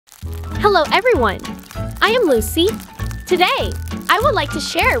Hello everyone, I am Lucy. Today, I would like to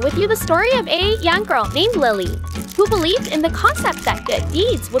share with you the story of a young girl named Lily, who believed in the concept that good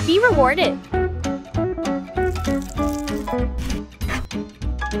deeds would be rewarded.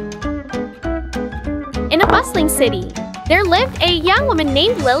 In a bustling city, there lived a young woman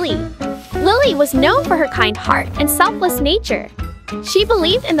named Lily. Lily was known for her kind heart and selfless nature. She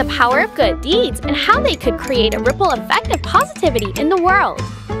believed in the power of good deeds and how they could create a ripple effect of positivity in the world.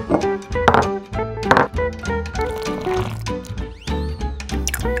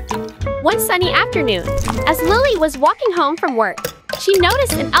 One sunny afternoon, as Lily was walking home from work, she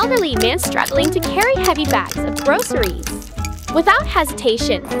noticed an elderly man struggling to carry heavy bags of groceries. Without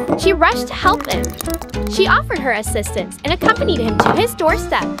hesitation, she rushed to help him. She offered her assistance and accompanied him to his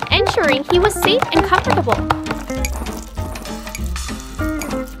doorstep, ensuring he was safe and comfortable.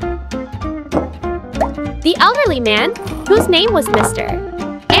 The elderly man, whose name was Mr.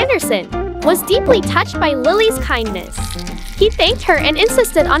 Anderson, was deeply touched by Lily's kindness. He thanked her and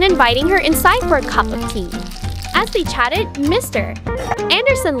insisted on inviting her inside for a cup of tea. As they chatted, Mr.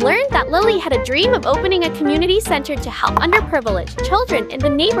 Anderson learned that Lily had a dream of opening a community center to help underprivileged children in the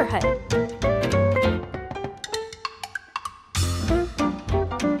neighborhood.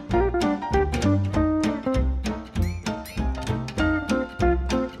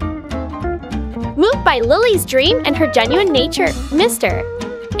 Moved by Lily's dream and her genuine nature, Mr.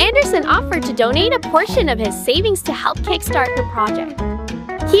 Anderson offered to donate a portion of his savings to help kickstart her project.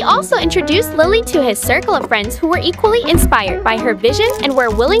 He also introduced Lily to his circle of friends who were equally inspired by her vision and were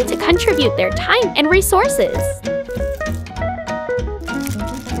willing to contribute their time and resources.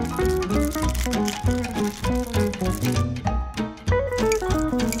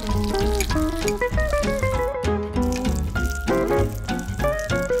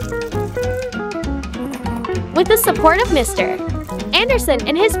 With the support of Mr. Anderson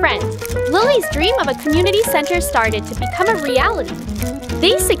and his friends, Lily's dream of a community center started to become a reality.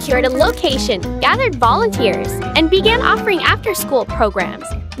 They secured a location, gathered volunteers, and began offering after-school programs,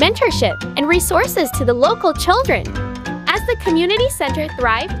 mentorship, and resources to the local children. As the community center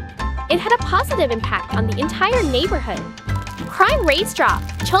thrived, it had a positive impact on the entire neighborhood. Crime rates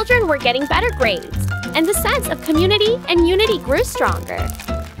dropped, children were getting better grades, and the sense of community and unity grew stronger.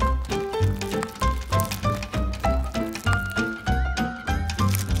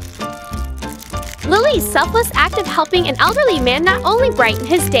 Lily's selfless act of helping an elderly man not only brightened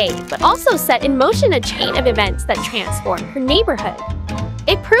his day, but also set in motion a chain of events that transformed her neighborhood.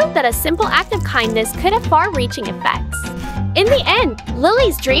 It proved that a simple act of kindness could have far-reaching effects. In the end,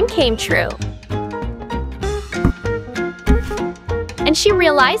 Lily's dream came true. And she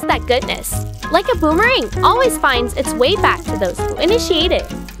realized that goodness, like a boomerang, always finds its way back to those who initiate it.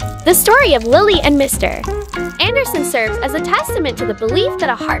 The story of Lily and Mr. Anderson serves as a testament to the belief that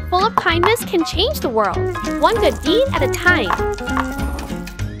a heart full of kindness can change the world, one good deed at a time.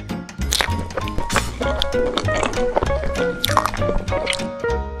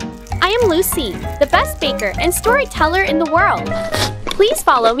 I am Lucy, the best baker and storyteller in the world. Please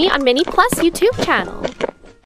follow me on Mini Plus YouTube channel.